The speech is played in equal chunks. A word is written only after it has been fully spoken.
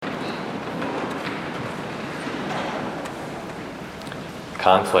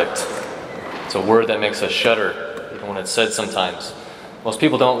Conflict. It's a word that makes us shudder, even when it's said sometimes. Most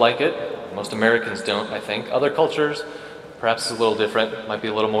people don't like it. Most Americans don't, I think. Other cultures, perhaps it's a little different, might be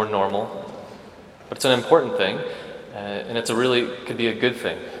a little more normal. But it's an important thing, and could be a good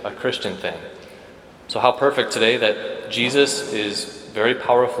thing, a Christian thing. So how perfect today that Jesus is very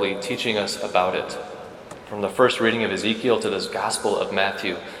powerfully teaching us about it. From the first reading of Ezekiel to this Gospel of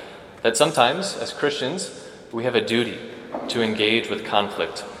Matthew, that sometimes, as Christians, we have a duty to engage with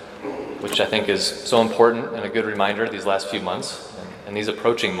conflict, which I think is so important and a good reminder these last few months and these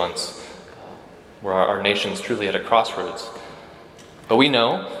approaching months where our nation's truly at a crossroads. But we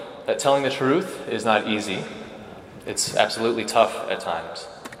know that telling the truth is not easy. It's absolutely tough at times.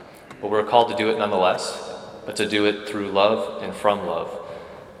 But we're called to do it nonetheless, but to do it through love and from love.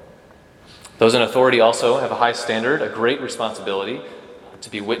 Those in authority also have a high standard, a great responsibility to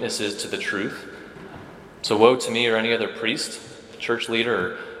be witnesses to the truth. So woe to me or any other priest, church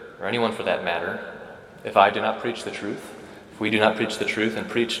leader, or anyone for that matter, if I do not preach the truth, if we do not preach the truth and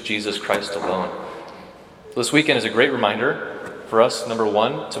preach Jesus Christ alone. This weekend is a great reminder for us, number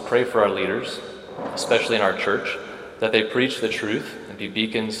one, to pray for our leaders, especially in our church, that they preach the truth and be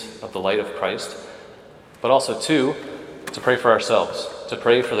beacons of the light of Christ. But also, two, to pray for ourselves, to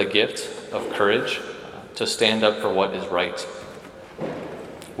pray for the gift of courage, to stand up for what is right.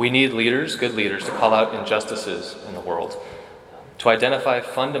 We need leaders, good leaders, to call out injustices in the world, to identify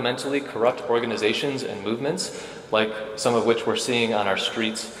fundamentally corrupt organizations and movements, like some of which we're seeing on our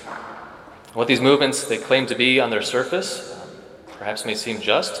streets. What these movements, they claim to be on their surface, perhaps may seem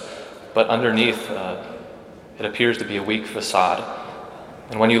just, but underneath, it appears to be a weak facade.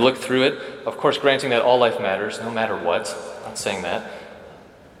 And when you look through it, of course, granting that all life matters, no matter what, I'm not saying that,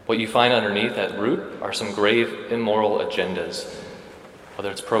 what you find underneath at root are some grave immoral agendas, whether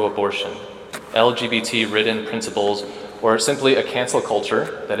it's pro-abortion, LGBT-ridden principles, or simply a cancel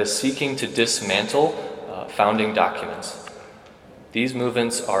culture that is seeking to dismantle founding documents. These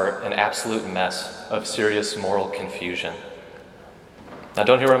movements are an absolute mess of serious moral confusion. Now,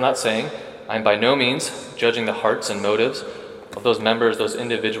 don't hear what I'm not saying. I'm by no means judging the hearts and motives of those members, those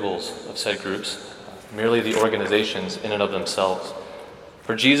individuals of said groups, merely the organizations in and of themselves.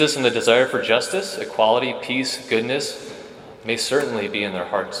 For Jesus and the desire for justice, equality, peace, goodness may certainly be in their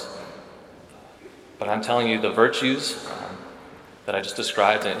hearts. But I'm telling you, the virtues that I just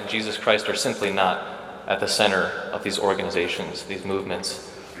described in Jesus Christ are simply not at the center of these organizations, these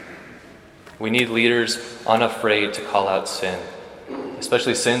movements. We need leaders unafraid to call out sin,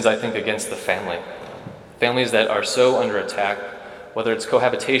 especially sins, I think, against the family. Families that are so under attack, whether it's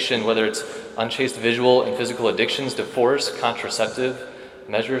cohabitation, whether it's unchaste visual and physical addictions, divorce, contraceptive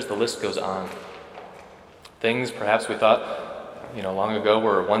measures, the list goes on. Things perhaps we thought, long ago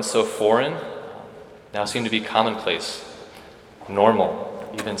were once so foreign, now seem to be commonplace, normal,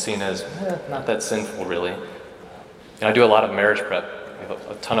 even seen as not that sinful really. And I do a lot of marriage prep. We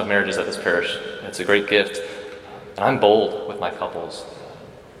have a ton of marriages at this parish. It's a great gift. And I'm bold with my couples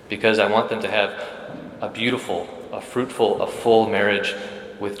because I want them to have a beautiful, a fruitful, a full marriage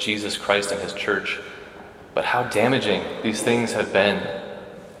with Jesus Christ and His church. But how damaging these things have been.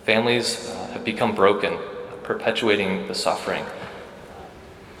 Families have become broken, perpetuating the suffering.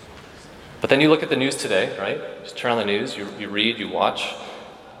 But then you look at the news today, right? Just turn on the news, you read, you watch.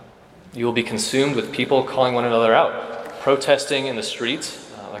 You will be consumed with people calling one another out, protesting in the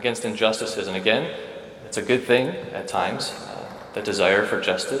streets against injustices. And again, it's a good thing at times, the desire for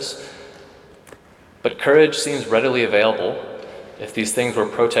justice. But courage seems readily available if these things we're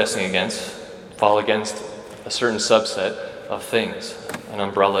protesting against fall against a certain subset of things, an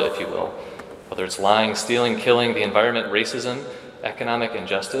umbrella, if you will. Whether it's lying, stealing, killing, the environment, racism, economic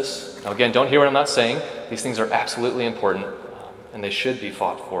injustice. Now again, don't hear what I'm not saying. These things are absolutely important, and they should be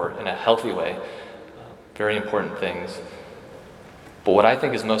fought for in a healthy way. Very important things. But what I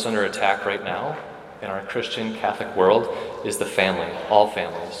think is most under attack right now in our Christian Catholic world is the family, all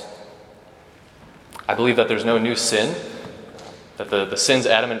families. I believe that there's no new sin, that the sins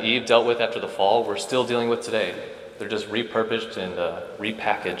Adam and Eve dealt with after the fall, we're still dealing with today. They're just repurposed and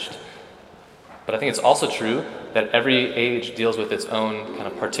repackaged. But I think it's also true that every age deals with its own kind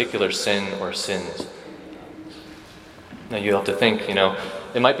of particular sin or sins. Now you have to think,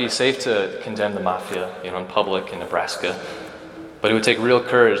 it might be safe to condemn the mafia, in public in Nebraska, but it would take real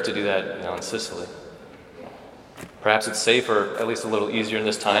courage to do that, in Sicily. Perhaps it's safe, or at least a little easier in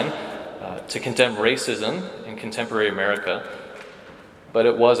this time, to condemn racism in contemporary America, but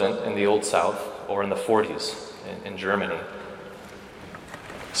it wasn't in the Old South or in the 40s in Germany.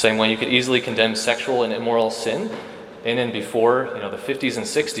 Same way you could easily condemn sexual and immoral sin in and before, the 50s and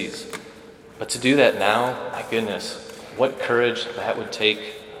 60s. But to do that now, my goodness, what courage that would take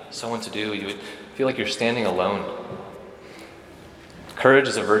someone to do. You would feel like you're standing alone. Courage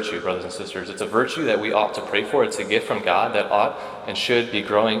is a virtue, brothers and sisters. It's a virtue that we ought to pray for. It's a gift from God that ought and should be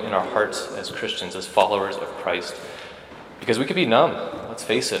growing in our hearts as Christians, as followers of Christ. Because we could be numb, let's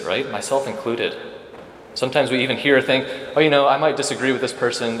face it, right? Myself included. Sometimes we even hear or think, I might disagree with this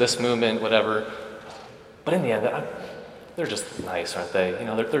person, this movement, whatever. But in the end, they're just nice, aren't they?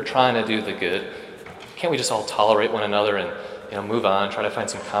 They're trying to do the good. Can't we just all tolerate one another and move on, try to find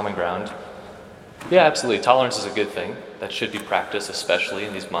some common ground? Yeah, absolutely. Tolerance is a good thing. That should be practiced, especially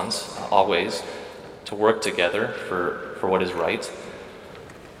in these months, always, to work together for what is right.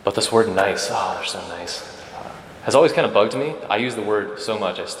 But this word nice, they're so nice, has always kind of bugged me. I use the word so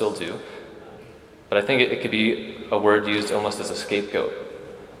much, I still do. But I think it could be a word used almost as a scapegoat,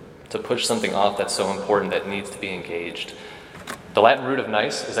 to push something off that's so important that needs to be engaged. The Latin root of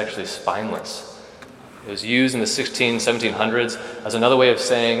nice is actually spineless. It was used in the 1700s as another way of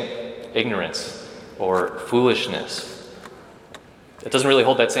saying ignorance or foolishness. It doesn't really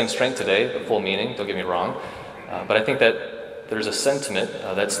hold that same strength today, the full meaning, don't get me wrong. But I think that there's a sentiment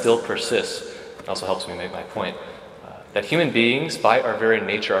that still persists. It also helps me make my point. That human beings, by our very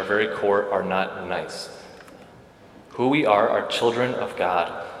nature, our very core, are not nice. Who we are children of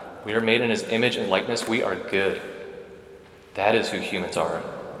God. We are made in His image and likeness. We are good. That is who humans are.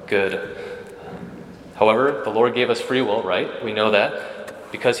 Good. However, the Lord gave us free will, right? We know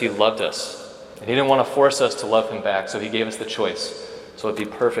that because He loved us. And He didn't want to force us to love Him back, so He gave us the choice. So it'd be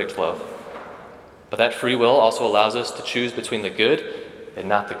perfect love. But that free will also allows us to choose between the good and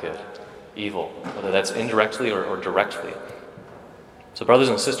not the good, evil, whether that's indirectly or directly. So brothers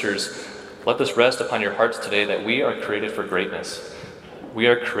and sisters, let this rest upon your hearts today that we are created for greatness. We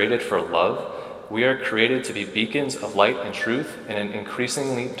are created for love. We are created to be beacons of light and truth in an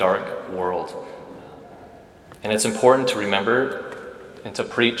increasingly dark world. And it's important to remember and to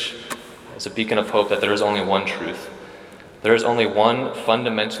preach as a beacon of hope that there is only one truth. There is only one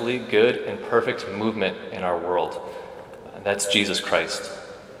fundamentally good and perfect movement in our world. And that's Jesus Christ.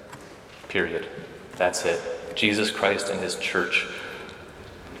 Period. That's it. Jesus Christ and His church.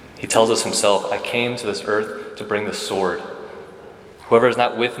 He tells us Himself, I came to this earth to bring the sword. Whoever is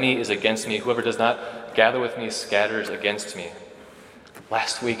not with me is against me. Whoever does not gather with me scatters against me.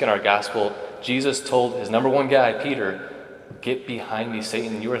 Last week in our gospel, Jesus told His number one guy, Peter, get behind me,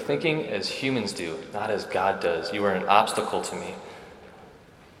 Satan. You are thinking as humans do, not as God does. You are an obstacle to me.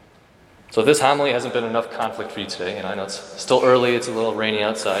 So if this homily hasn't been enough conflict for you today, and I know it's still early, it's a little rainy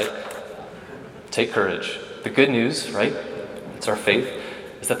outside, take courage. The good news, right? It's our faith,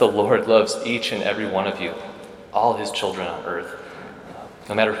 is that the Lord loves each and every one of you, all His children on earth.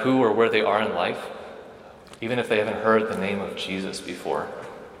 No matter who or where they are in life, even if they haven't heard the name of Jesus before.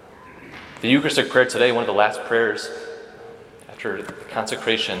 The Eucharistic prayer today, one of the last prayers after the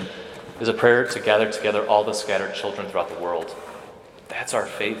consecration, is a prayer to gather together all the scattered children throughout the world. That's our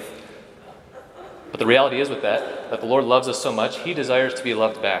faith. But the reality is with that the Lord loves us so much, He desires to be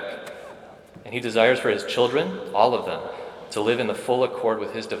loved back. And He desires for His children, all of them, to live in the full accord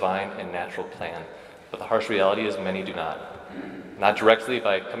with His divine and natural plan. But the harsh reality is many do not. Not directly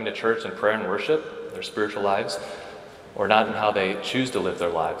by coming to church and prayer and worship, their spiritual lives, or not in how they choose to live their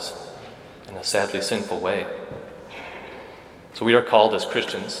lives, in a sadly sinful way. So we are called as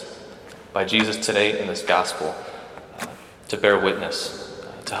Christians by Jesus today in this gospel to bear witness,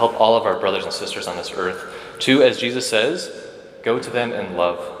 to help all of our brothers and sisters on this earth, to, as Jesus says, go to them in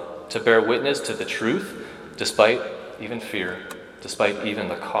love, to bear witness to the truth despite even fear, despite even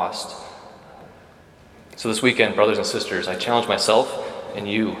the cost. So this weekend, brothers and sisters, I challenge myself and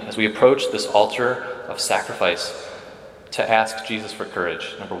you as we approach this altar of sacrifice to ask Jesus for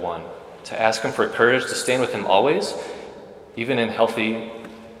courage, number one, to ask Him for courage to stand with Him always, even in healthy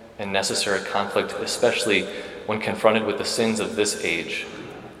and necessary conflict, especially when confronted with the sins of this age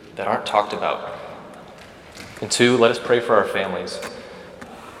that aren't talked about. And two, let us pray for our families.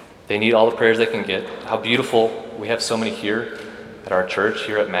 They need all the prayers they can get. How beautiful we have so many here at our church,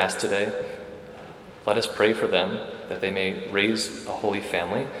 here at Mass today. Let us pray for them that they may raise a holy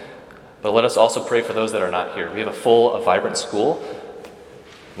family. But let us also pray for those that are not here. We have a vibrant school,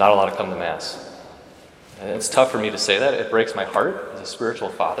 not allowed to come to Mass. And it's tough for me to say that. It breaks my heart as a spiritual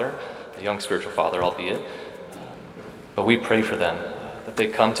father, a young spiritual father, albeit. But we pray for them, that they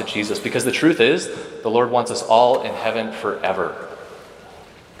come to Jesus. Because the truth is, the Lord wants us all in heaven forever.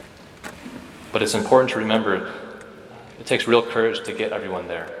 But it's important to remember, it takes real courage to get everyone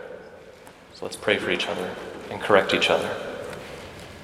there. So let's pray for each other and correct each other.